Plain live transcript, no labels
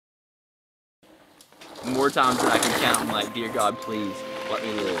more times than I can count. I'm like, dear God, please let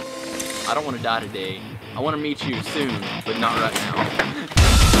me live. I don't want to die today. I want to meet you soon, but not right now.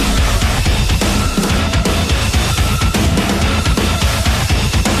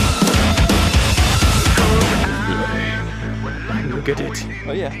 Look at it.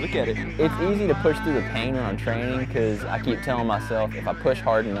 Oh yeah, look at it. It's easy to push through the pain when I'm training because I keep telling myself if I push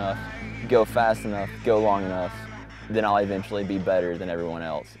hard enough, go fast enough, go long enough, then I'll eventually be better than everyone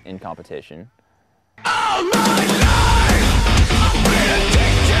else in competition. All my life, I've been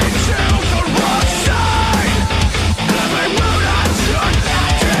addicted to the wrong side. Every road I took,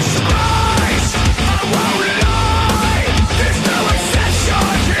 I despise. I won't lie, there's no exception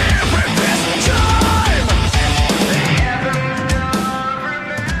here with this time.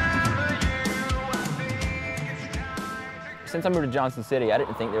 Since I moved to Johnson City, I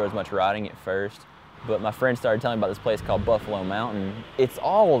didn't think there was much riding at first. But my friend started telling me about this place called Buffalo Mountain. It's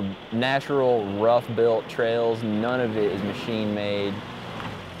all natural, rough-built trails. None of it is machine-made.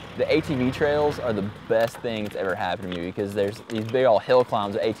 The ATV trails are the best thing that's ever happened to me because there's these big old hill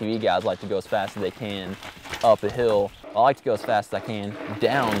climbs that ATV guys like to go as fast as they can up a hill. I like to go as fast as I can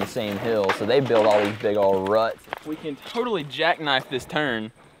down the same hill, so they build all these big old ruts. We can totally jackknife this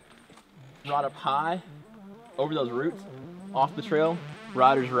turn. Right up high, over those roots, off the trail,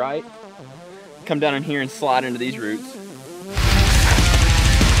 rider's right. Come down in here and slide into these roots.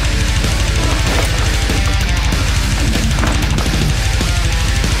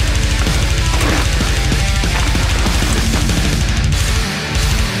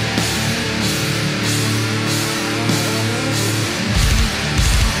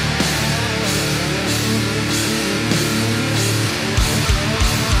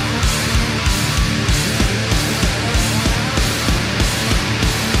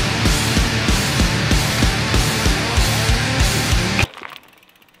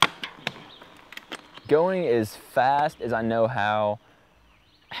 Going as fast as I know how,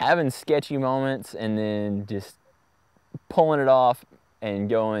 having sketchy moments, and then just pulling it off and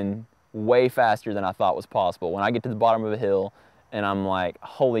going way faster than I thought was possible. When I get to the bottom of a hill and I'm like,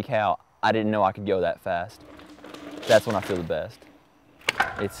 holy cow, I didn't know I could go that fast. That's when I feel the best.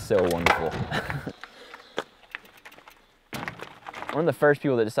 It's so wonderful. One of the first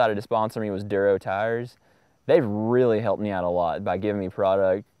people that decided to sponsor me was Duro Tires. They've really helped me out a lot by giving me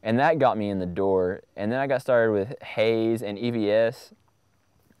product, and that got me in the door. And then I got started with Hayes and EVS.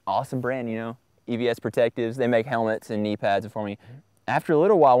 Awesome brand, you know, EVS Protectives. They make helmets and knee pads for me. After a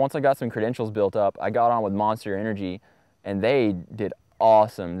little while, once I got some credentials built up, I got on with Monster Energy, and they did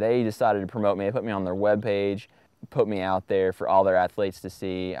awesome. They decided to promote me. They put me on their webpage, put me out there for all their athletes to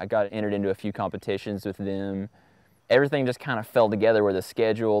see. I got entered into a few competitions with them. Everything just kind of fell together where the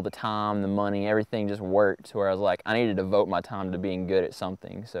schedule, the time, the money, everything just worked to where I was like, I need to devote my time to being good at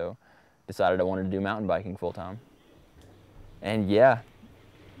something. So decided I wanted to do mountain biking full time. And yeah,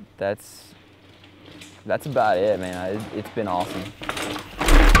 that's about it, man. It's been awesome.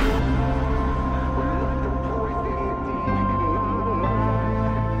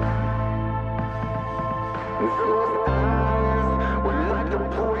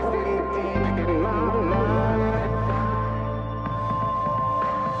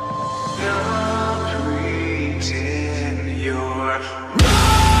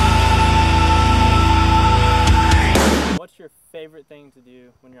 What's your favorite thing to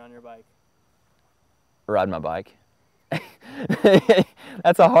do when you're on your bike? Ride my bike.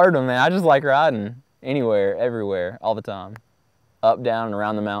 That's a hard one, man. I just like riding anywhere, everywhere, all the time. Up, down, and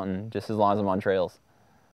around the mountain, just as long as I'm on trails.